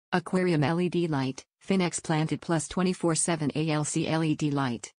Aquarium LED light, Finnex Planted plus 24/7 ALC LED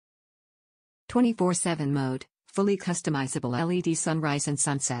light. 24/7 mode, fully customizable LED sunrise and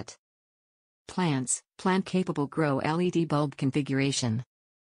sunset. Plants, plant-capable grow LED bulb configuration.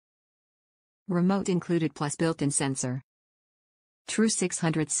 Remote included plus built-in sensor. True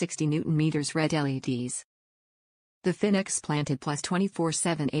 660 Nm red LEDs. The Finnex Planted plus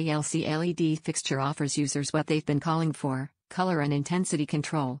 24/7 ALC LED fixture offers users what they've been calling for: color and intensity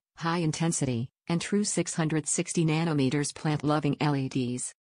control, high intensity, and true 660 nanometers plant-loving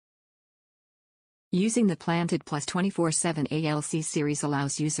LEDs. Using the Planted plus 24/7 ALC series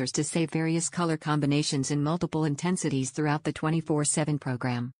allows users to save various color combinations in multiple intensities throughout the 24/7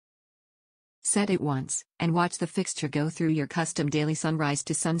 program. Set it once, and watch the fixture go through your custom daily sunrise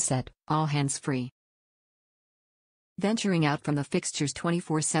to sunset, all hands-free. Venturing out from the fixture's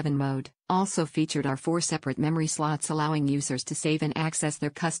 24/7 mode, also featured are 4 separate memory slots allowing users to save and access their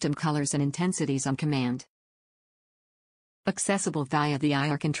custom colors and intensities on command. Accessible via the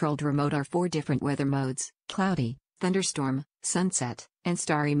IR-controlled remote are 4 different weather modes: cloudy, thunderstorm, sunset, and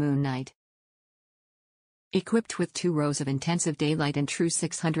starry moon night. Equipped with 2 rows of intensive daylight and true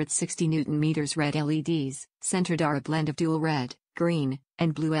 660 Nm red LEDs, centered are a blend of dual red, green,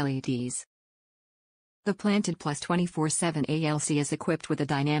 and blue LEDs. The Planted plus 24/7 ALC is equipped with a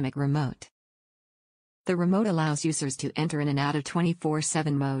dynamic remote. The remote allows users to enter in and out of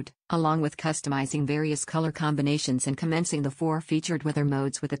 24/7 mode, along with customizing various color combinations and commencing the 4 featured weather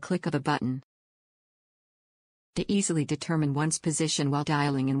modes with a click of a button. To easily determine one's position while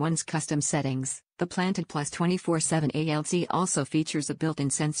dialing in one's custom settings, the Planted plus 24/7 ALC also features a built-in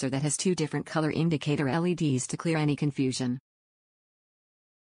sensor that has 2 different color indicator LEDs to clear any confusion.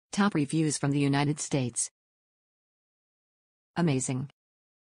 Top reviews from the United States. Amazing.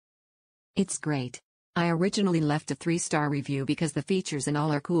 It's great. I originally left a 3-star review because the features and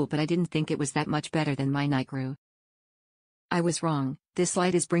all are cool, but I didn't think it was that much better than my night grew. I was wrong. This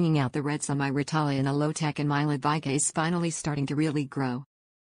light is bringing out the reds on my Ritala in a low-tech, and my Ledviga is finally starting to really grow.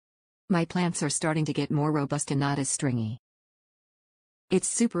 My plants are starting to get more robust and not as stringy. It's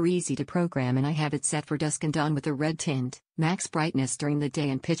super easy to program, and I have it set for dusk and dawn with a red tint, max brightness during the day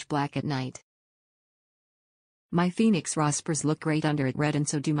and pitch black at night. My Phoenix Rospers look great under it red, and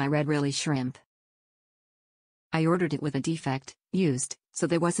so do my red Really shrimp. I ordered it with a defect, used, so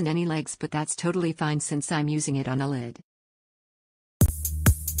there wasn't any legs, but that's totally fine since I'm using it on a lid.